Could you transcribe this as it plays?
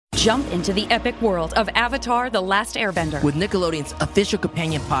Jump into the epic world of Avatar: The Last Airbender. With Nickelodeon's official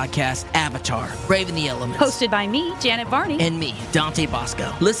companion podcast, Avatar: Braving the Elements. Hosted by me, Janet Varney. And me, Dante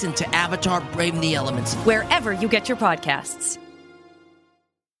Bosco. Listen to Avatar: Braving the Elements wherever you get your podcasts.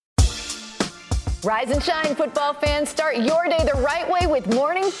 Rise and shine, football fans. Start your day the right way with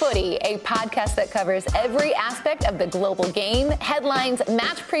Morning Footy, a podcast that covers every aspect of the global game, headlines,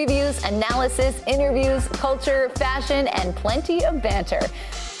 match previews, analysis, interviews, culture, fashion, and plenty of banter.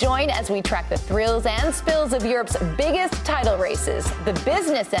 Join as we track the thrills and spills of Europe's biggest title races, the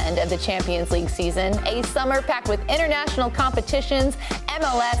business end of the Champions League season, a summer packed with international competitions,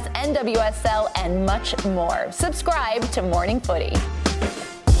 MLS, NWSL, and much more. Subscribe to Morning Footy.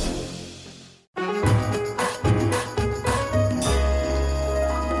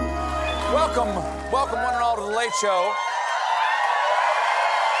 Welcome one and all to The Late Show.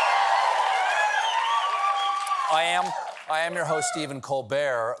 I am your host, Stephen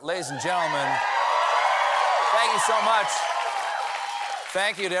Colbert. Ladies and gentlemen, thank you so much.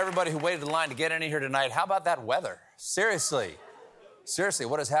 Thank you to everybody who waited in line to get in here tonight. How about that weather? Seriously,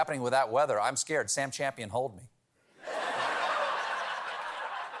 what is happening with that weather? I'm scared. Sam Champion, hold me.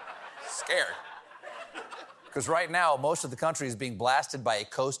 Scared. Because right now, most of the country is being blasted by a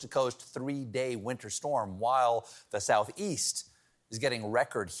coast-to-coast 3-day winter storm, while the Southeast is getting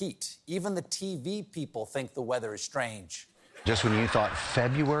record heat. Even the TV people think the weather is strange. Just when you thought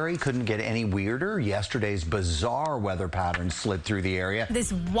February couldn't get any weirder, yesterday's bizarre weather pattern slid through the area.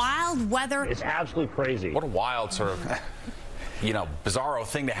 This wild weather. It's absolutely crazy. What a wild sort of, bizarro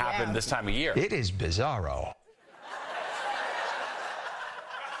thing to happen this time of year. It is bizarro.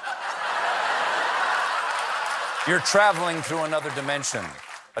 You're traveling through another dimension,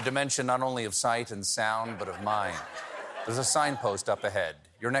 a dimension not only of sight and sound, but of mind. There's a signpost up ahead.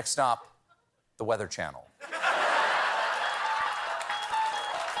 Your next stop, the Weather Channel.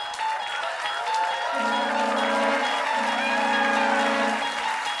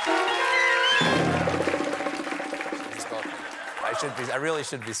 I really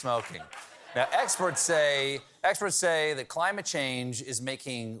should be smoking. Now, experts say that climate change is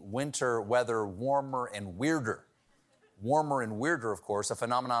making winter weather warmer and weirder. Warmer and weirder, of course, a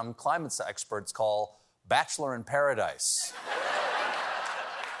phenomenon climate experts call Bachelor in Paradise.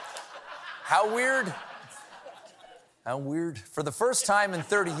 How weird? How weird. For the first time in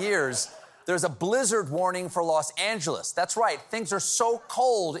 30 years, there's a blizzard warning for Los Angeles. That's right, things are so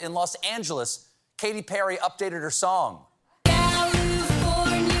cold in Los Angeles, Katy Perry updated her song.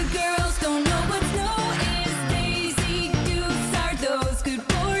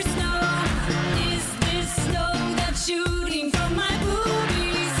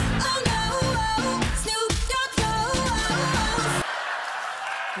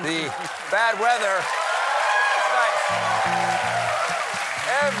 The bad weather, right.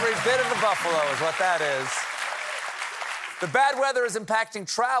 Every bit of the buffalo is what that is. The bad weather is impacting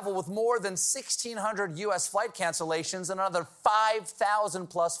travel with more than 1,600 U.S. flight cancellations and another 5,000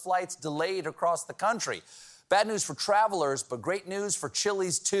 plus flights delayed across the country. Bad news for travelers, but great news for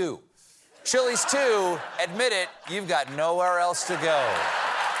Chili's too. Chili's too, admit it, you've got nowhere else to go.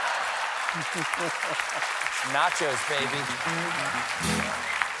 Nachos, baby.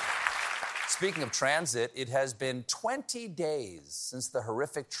 Speaking of transit, it has been 20 days since the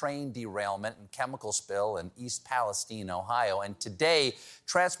horrific train derailment and chemical spill in East Palestine, Ohio. And today,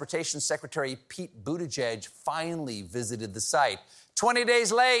 Transportation Secretary Pete Buttigieg finally visited the site. 20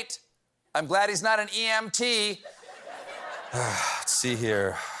 days late. I'm glad he's not an EMT. Let's see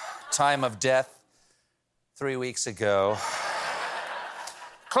here. Time of death, 3 weeks ago.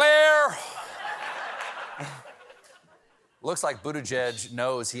 Clear. Looks like Buttigieg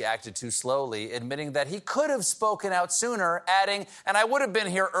knows he acted too slowly, admitting that he could have spoken out sooner, adding, and I would have been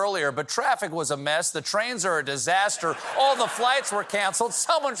here earlier, but traffic was a mess, the trains are a disaster, all the flights were canceled,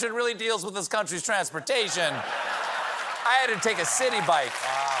 someone should really deal with this country's transportation. I had to take a city bike.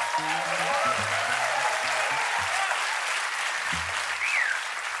 Wow.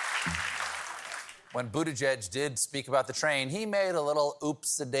 When Buttigieg did speak about the train, he made a little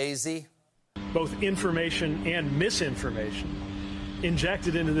oops-a-daisy. Both information and misinformation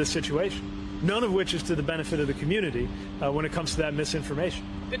injected into this situation, none of which is to the benefit of the community when it comes to that misinformation.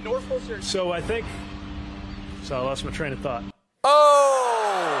 Did Norfolk... So I lost my train of thought.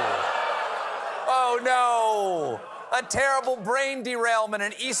 Oh no! A terrible brain derailment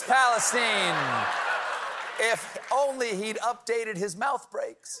in East Palestine. If only he'd updated his mouth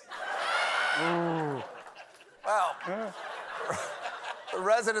brakes. Well... The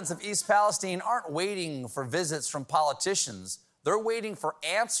residents of East Palestine aren't waiting for visits from politicians. They're waiting for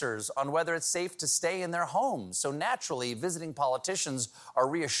answers on whether it's safe to stay in their homes. So naturally, visiting politicians are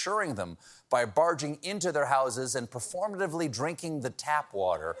reassuring them by barging into their houses and performatively drinking the tap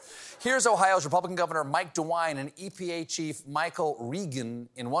water. Here's Ohio's Republican Governor Mike DeWine and EPA Chief Michael Regan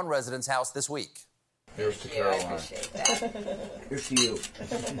in one resident's house this week. Here's to Caroline. I appreciate that. Here's to you.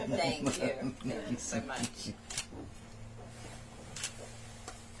 Thank you. Thank you so much.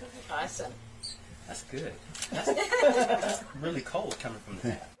 Awesome. That's good. That's really cold coming from the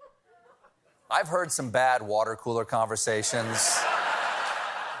tap. I've heard some bad water cooler conversations.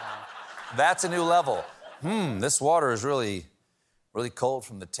 That's a new level. This water is really, really cold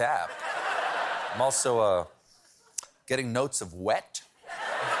from the tap. I'm also getting notes of wet.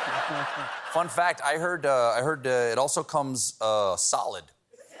 Fun fact, I heard it also comes solid.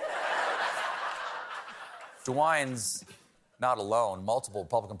 DeWine's not alone. Multiple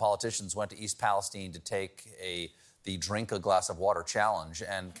Republican politicians went to East Palestine to take the Drink a Glass of Water challenge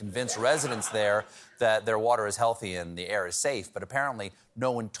and convince residents there that their water is healthy and the air is safe. But apparently,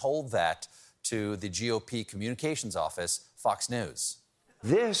 no one told that to the GOP communications office, Fox News.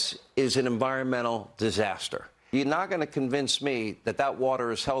 This is an environmental disaster. You're not going to convince me that that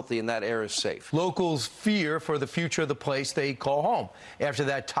water is healthy and that air is safe. Locals fear for the future of the place they call home after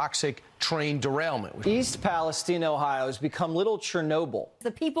that toxic train derailment. East Palestine, Ohio, has become little Chernobyl. The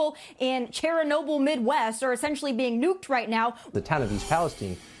people in Chernobyl, Midwest, are essentially being nuked right now. The town of East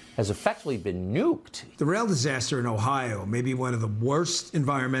Palestine has effectively been nuked. The rail disaster in Ohio may be one of the worst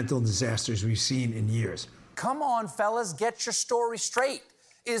environmental disasters we've seen in years. Come on, fellas, get your story straight.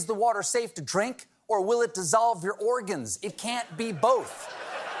 Is the water safe to drink? Or will it dissolve your organs? It can't be both.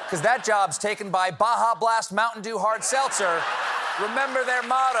 Because that job's taken by Baja Blast Mountain Dew Hard Seltzer. Remember their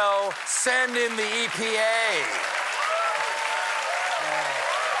motto, send in the EPA.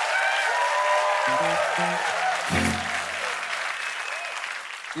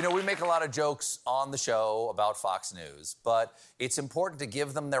 You know, we make a lot of jokes on the show about Fox News, but it's important to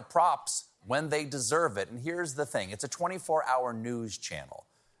give them their props when they deserve it. And here's the thing, it's a 24-hour news channel.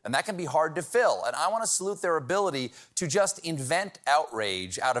 And that can be hard to fill. And I want to salute their ability to just invent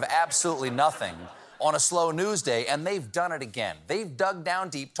outrage out of absolutely nothing on a slow news day. And they've done it again. They've dug down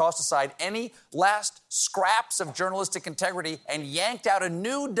deep, tossed aside any last scraps of journalistic integrity, and yanked out a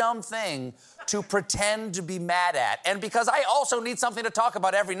new dumb thing to pretend to be mad at. And because I also need something to talk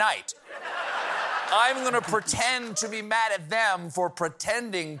about every night, I'm going to pretend to be mad at them for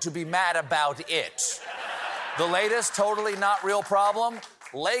pretending to be mad about it. The latest totally not real problem?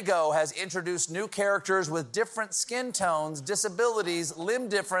 Lego has introduced new characters with different skin tones, disabilities, limb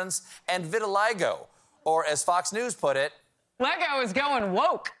difference, and vitiligo. Or as Fox News put it, Lego is going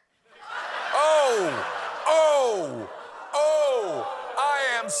woke. Oh, I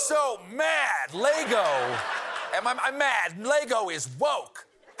am so mad. Lego, I'm mad. Lego is woke.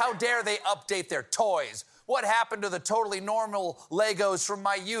 How dare they update their toys? What happened to the totally normal Legos from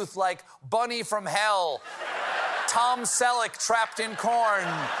my youth, like Bunny from Hell, Tom Selleck trapped in corn,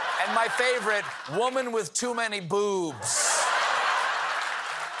 and my favorite, Woman with Too Many Boobs.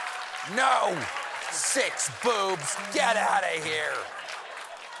 No, 6 boobs, get out of here.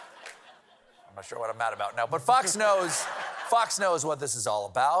 I'm not sure what I'm mad about now, but Fox knows what this is all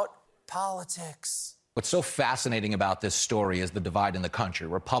about. Politics. What's so fascinating about this story is the divide in the country.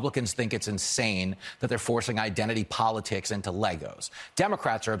 Republicans think it's insane that they're forcing identity politics into Legos.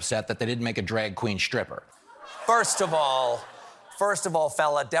 Democrats are upset that they didn't make a drag queen stripper. First of all,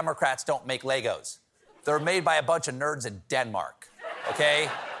 fella, Democrats don't make Legos. They're made by a bunch of nerds in Denmark, okay?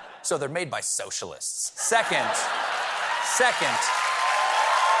 So they're made by socialists. Second,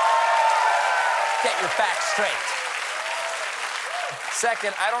 get your facts straight.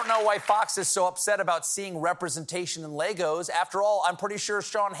 Second, I don't know why Fox is so upset about seeing representation in Legos. After all, I'm pretty sure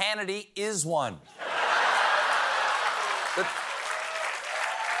Sean Hannity is one.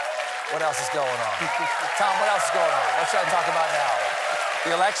 What else is going on? Tom, what else is going on? What should I talk about now?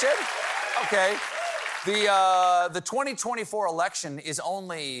 The election? Okay. The 2024 election is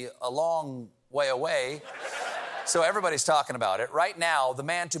only a long way away, so everybody's talking about it. Right now, the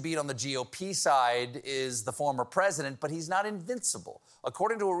man to beat on the GOP side is the former president, but he's not invincible.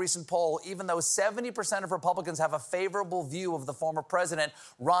 According to a recent poll, even though 70% of Republicans have a favorable view of the former president,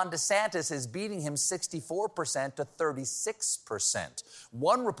 Ron DeSantis is beating him 64% to 36%.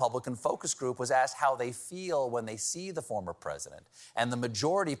 One Republican focus group was asked how they feel when they see the former president, and the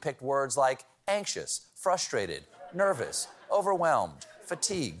majority picked words like anxious, frustrated, nervous, overwhelmed,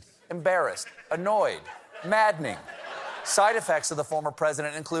 fatigued, embarrassed, annoyed, maddening. Side effects of the former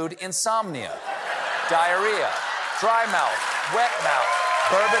president include insomnia, diarrhea, dry mouth, wet mouth,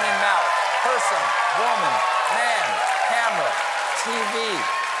 bourbon in mouth, person, woman, man, camera, TV.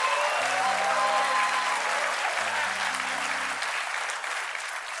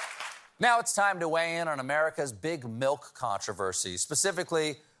 Now it's time to weigh in on America's big milk controversy.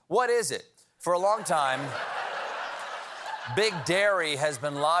 Specifically, what is it? For a long time, Big Dairy has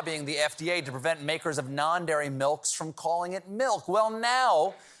been lobbying the FDA to prevent makers of non-dairy milks from calling it milk. Well,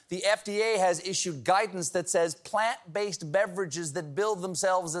 now the FDA has issued guidance that says plant-based beverages that bill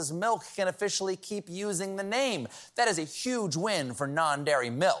themselves as milk can officially keep using the name. That is a huge win for non-dairy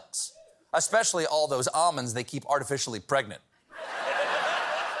milks, especially all those almonds they keep artificially pregnant.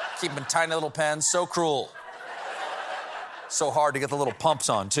 Keep them in tiny little pens, so cruel. So hard to get the little pumps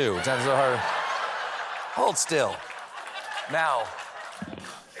on, too. It's so hard. Hold still. Now,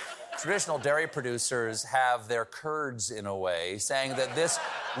 traditional dairy producers have their curds in a way, saying that this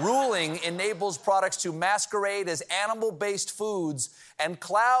ruling enables products to masquerade as animal-based foods and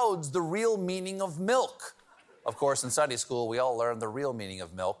clouds the real meaning of milk. Of course, in Sunday school, we all learned the real meaning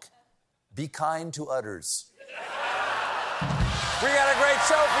of milk. Be kind to others. We got a great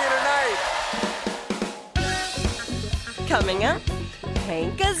show for you tonight. Coming up,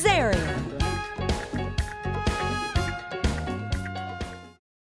 Hank Azaria.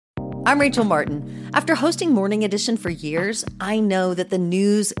 I'm Rachel Martin. After hosting Morning Edition for years, I know that the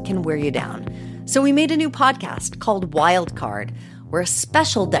news can wear you down. So we made a new podcast called Wild Card, where a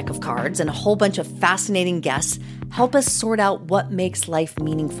special deck of cards and a whole bunch of fascinating guests help us sort out what makes life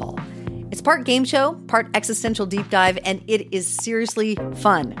meaningful. It's part game show, part existential deep dive, and it is seriously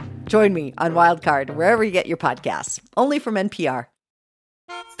fun. Join me on Wild Card, wherever you get your podcasts. Only from NPR.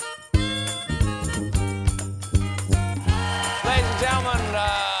 Ladies and gentlemen,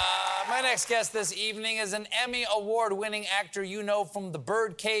 my next guest this evening is an Emmy Award-winning actor you know from The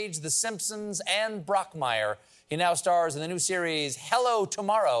Birdcage, The Simpsons, and Brockmire. He now stars in the new series Hello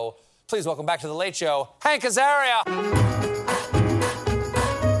Tomorrow. Please welcome back to The Late Show, Hank Azaria.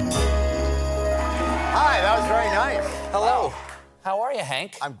 Hi, that was very nice. Hello. Wow. How are you,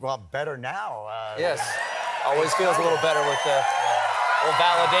 Hank? I'm better now. Yes. Always feels a little better with the little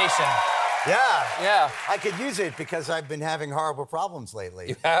validation. Yeah. Yeah. I could use it because I've been having horrible problems lately.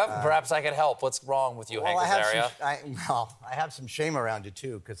 You have? Perhaps I could help. What's wrong with you, Hank Azaria? I have some shame around it,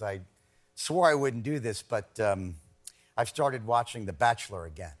 too, because I swore I wouldn't do this, but I've started watching The Bachelor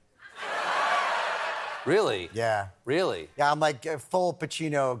again. Really? Yeah. Really? Yeah, I'm like full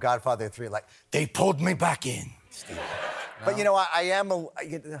Pacino, Godfather 3, like, they pulled me back in, Steve. No. But, you know,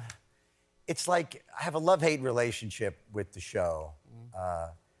 it's like I have a love-hate relationship with the show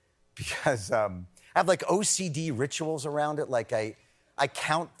because I have, like, OCD rituals around it. Like, I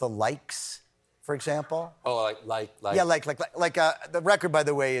count the likes, for example. Oh, like? Yeah, like the record, by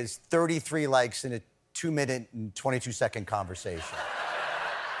the way, is 33 likes in a 2-minute and 22-second conversation.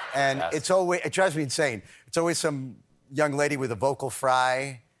 And yes. It's always, it drives me insane. It's always some young lady with a vocal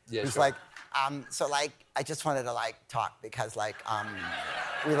fry who's like, so like, I just wanted to like talk because like,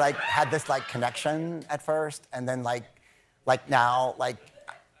 we like had this like connection at first. And then like now, like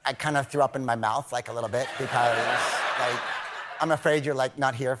I kind of threw up in my mouth like a little bit because like, I'm afraid you're like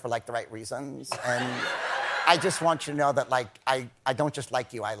not here for like the right reasons. And I just want you to know that like, I don't just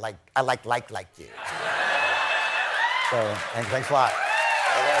like you, I like you. So, thanks a lot.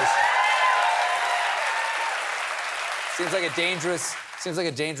 Seems like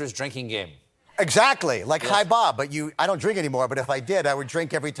a dangerous drinking game. Exactly, like yes. Hi Bob, but I don't drink anymore, but if I did, I would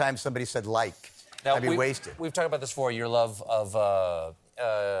drink every time somebody said like. Now, I'd be wasted. We've talked about this before, your love of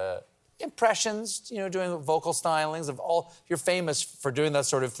impressions, you know, doing vocal stylings, of all, you're famous for doing that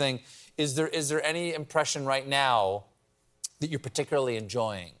sort of thing. Is there any impression right now that you're particularly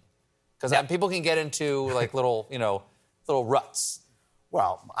enjoying? Because people can get into like little ruts.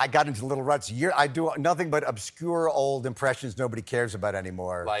 Well, I got into little ruts. I do nothing but obscure old impressions nobody cares about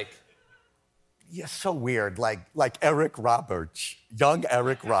anymore. Like? Yeah, so weird. Like Eric Roberts, young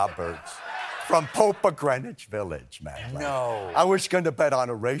Eric Roberts, from Popa Greenwich Village, man. Like, no. I was going to bet on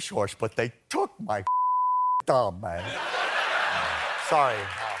a racehorse, but they took my thumb, man. Sorry. No,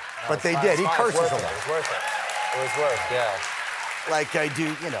 but they did. He curses a lot. It was worth it. It was worth, yeah. Like I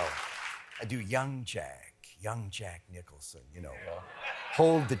do Young Jack Nicholson, you know. Yeah.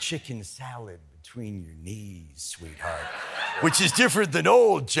 Hold the chicken salad between your knees, sweetheart. Which is different than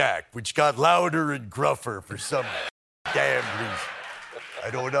old Jack, which got louder and gruffer for some damn reason. I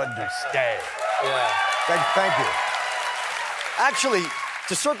don't understand. Yeah. Thank you. Actually,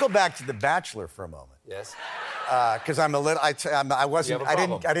 to circle back to The Bachelor for a moment. Yes. Because I'm a little, I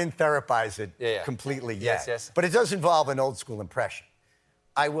didn't therapize it completely yet. Yes. But it does involve an old school impression.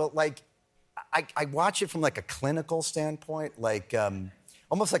 I will I watch it from like a clinical standpoint, like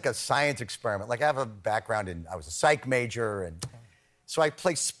almost like a science experiment. Like I have a background I was a psych major, and So I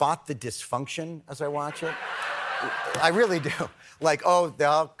play spot the dysfunction as I watch it. I really do. Like, oh, they're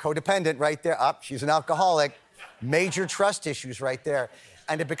all codependent right there. She's an alcoholic. Major trust issues right there.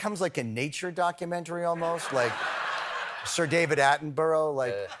 And it becomes like a nature documentary almost, like Sir David Attenborough,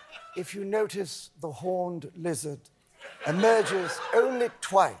 like, if you notice the horned lizard emerges only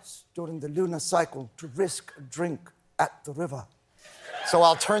twice during the lunar cycle to risk a drink at the river. So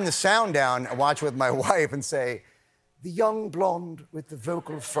I'll turn the sound down and watch with my wife and say, the young blonde with the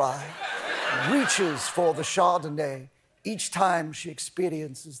vocal fry reaches for the Chardonnay each time she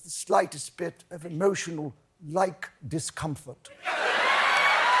experiences the slightest bit of emotional discomfort.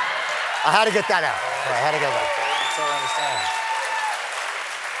 I had to get that out. I had to get that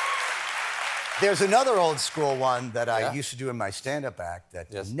out. There's another old school one that I used to do in my stand-up act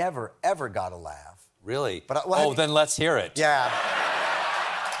that never, ever got a laugh. Really? But then let's hear it. Yeah.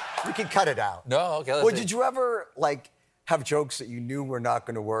 We can cut it out. No, okay. Well, did you ever, have jokes that you knew were not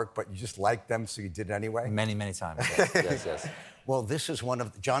going to work, but you just liked them, so you did it anyway? Many, many times. Yes. Well, this is one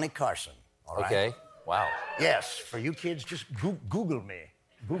of Johnny Carson. All right? Okay. Wow. Yes, for you kids, just Google me.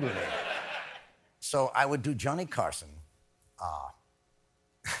 Google me. So I would do Johnny Carson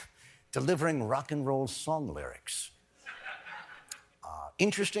delivering rock and roll song lyrics.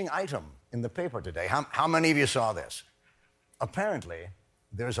 Interesting item in the paper today. How many of you saw this? Apparently,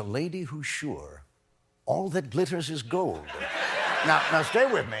 there's a lady who's sure all that glitters is gold. Now stay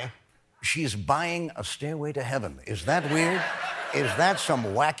with me. She's buying a stairway to heaven. Is that weird? Is that some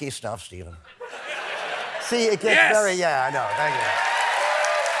wacky stuff, Stephen? See, it gets very, I know, thank you.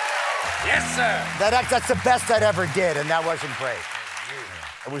 Yes, sir. That's the best I'd ever did, and that wasn't great.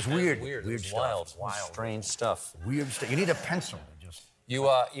 It was weird. Weird stuff. Wild. Strange stuff. Weird stuff. You need a pencil to just...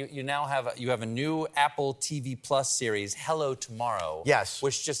 You now have a new Apple TV Plus series, Hello Tomorrow. Yes.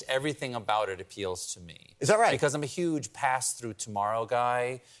 Which just everything about it appeals to me. Is that right? Because I'm a huge pass-through tomorrow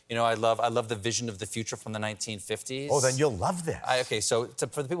guy. You know, I love the vision of the future from the 1950s. Oh, then you'll love this. So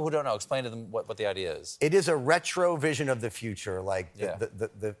for the people who don't know, explain to them what the idea is. It is a retro vision of the future, like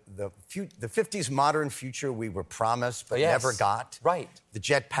the 50s modern future we were promised but never got. Right. The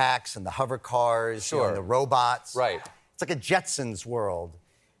jetpacks and the hover cars, and the robots. Right. It's like a Jetsons world.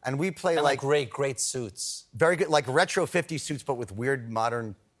 And we play and great suits. Very good, like retro 50s suits, but with weird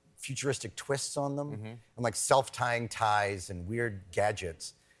modern futuristic twists on them. And like self-tying ties and weird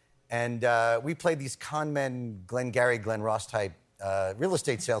gadgets. And we played these con men, Glenn Ross type real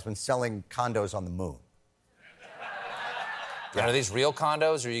estate salesmen selling condos on the moon. And are these real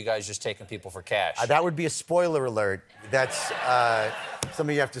condos, or are you guys just taking people for cash? That would be a spoiler alert. That's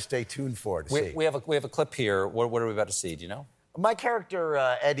something you have to stay tuned for to see. We have a clip here. What are we about to see? Do you know? My character,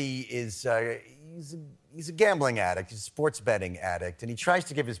 Eddie, is he's a gambling addict. He's a sports betting addict. And he tries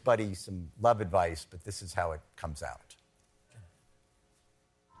to give his buddy some love advice, but this is how it comes out.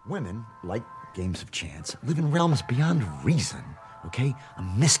 Women, like games of chance, live in realms beyond reason. Okay? A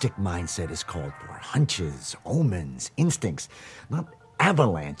mystic mindset is called for. Hunches, omens, instincts, not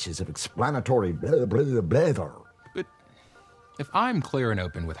avalanches of explanatory blah, blah, blah. But if I'm clear and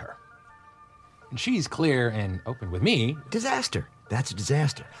open with her, and she's clear and open with me... Disaster. That's a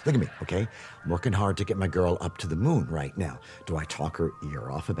disaster. Look at me, okay? I'm working hard to get my girl up to the moon right now. Do I talk her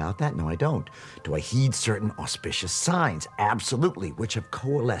ear off about that? No, I don't. Do I heed certain auspicious signs? Absolutely, which have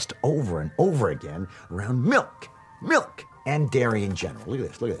coalesced over and over again around milk, and dairy in general. Look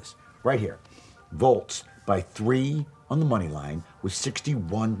at this, right here. Volts by 3 on the money line with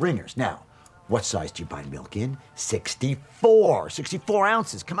 61 ringers. Now, what size do you buy milk in? 64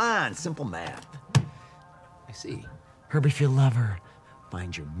 ounces. Come on, simple math. I see. Herbie, if you love her,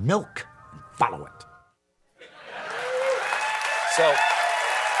 find your milk and follow it. So,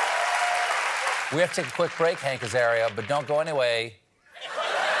 we have to take a quick break, Hank Azaria, but don't go anyway.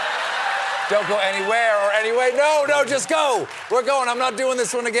 Don't go anywhere or anyway. No, just go. We're going. I'm not doing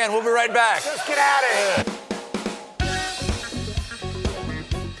this one again. We'll be right back. Just get out of here.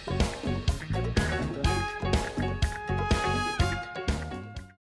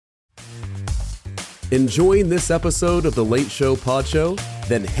 Enjoying this episode of The Late Show Pod Show?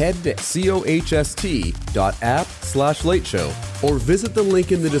 Then head to cohst.app/Late Show or visit the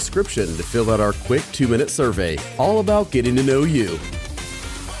link in the description to fill out our quick 2-minute survey, all about getting to know you.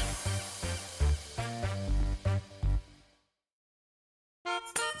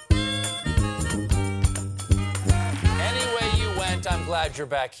 Anyway you went, I'm glad you're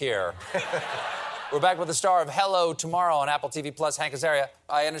back here. We're back with the star of Hello Tomorrow on Apple TV Plus, Hank Azaria.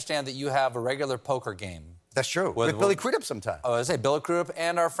 I understand that you have a regular poker game. That's true. With Billy Crudup sometimes. Oh, I say Billy Crudup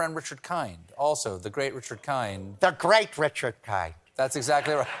and our friend Richard Kind. Also, the great Richard Kind. The great Richard Kind. That's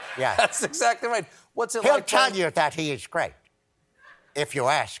exactly right. Yeah. That's exactly right. What's it He'll like? tell you that he is great. if you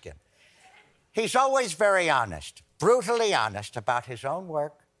ask him. He's always very honest, brutally honest about his own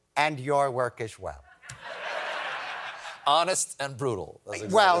work and your work as well. Honest and brutal. That's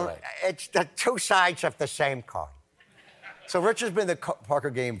exactly well, right. It's the two sides of the same coin. So Richard's been in the poker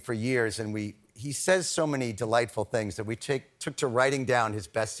game for years, and he says so many delightful things that we took to writing down his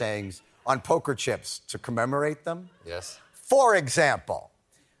best sayings on poker chips to commemorate them. Yes. For example,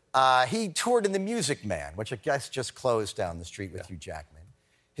 he toured in The Music Man, which I guess just closed down the street with Hugh Jackman.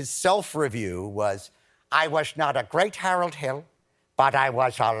 His self-review was, I was not a great Harold Hill, but I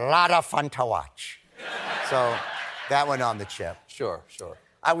was a lot of fun to watch. So that went on the chip. Sure.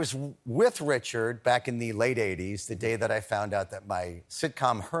 I was with Richard back in the late 80s, the day that I found out that my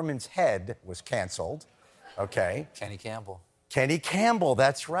sitcom Herman's Head was canceled. Okay. Kenny Campbell,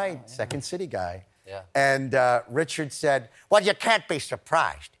 that's right. Second City guy. Yeah. And Richard said, well, you can't be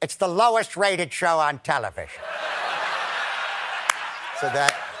surprised. It's the lowest rated show on television. So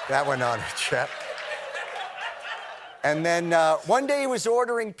that went on a chip. And then one day he was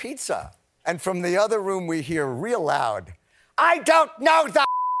ordering pizza. And from the other room, we hear real loud, I don't know the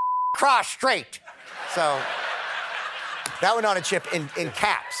cross street. So that went on a chip in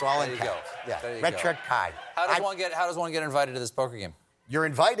caps, all in caps. Yeah, Richard Kai. How does one get invited to this poker game? You're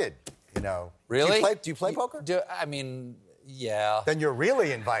invited, you know. Really? Do you play poker? Yeah. Then you're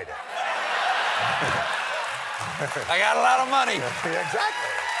really invited. I got a lot of money. Exactly.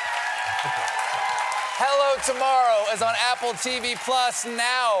 Hello Tomorrow is on Apple TV Plus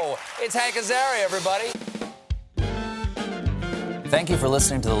now. It's Hank Azaria, everybody. Thank you for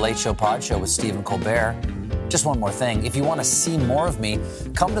listening to The Late Show Pod Show with Stephen Colbert. Just one more thing. If you want to see more of me,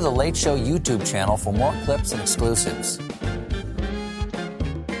 come to The Late Show YouTube channel for more clips and exclusives.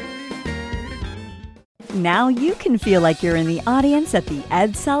 Now you can feel like you're in the audience at the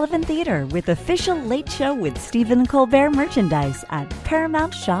Ed Sullivan Theater with official Late Show with Stephen Colbert merchandise at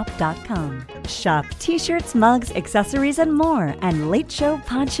ParamountShop.com. Shop t-shirts, mugs, accessories, and more. And Late Show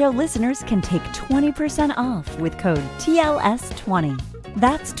Pod Show listeners can take 20% off with code TLS20.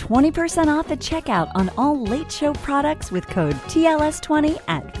 That's 20% off at checkout on all Late Show products with code TLS20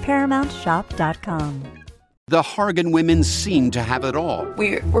 at ParamountShop.com. The Hargan women seemed to have it all.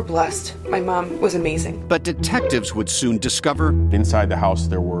 We were blessed. My mom was amazing. But detectives would soon discover... Inside the house,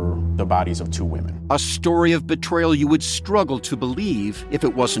 there were the bodies of two women. A story of betrayal you would struggle to believe if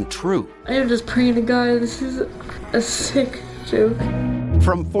it wasn't true. I am just praying to God, this is a sick joke.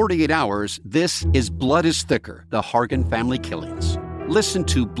 From 48 Hours, this is Blood is Thicker, the Hargan family killings. Listen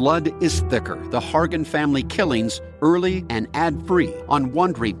to Blood is Thicker, the Hargan family killings, early and ad-free on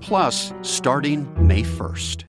Wondery Plus starting May 1st.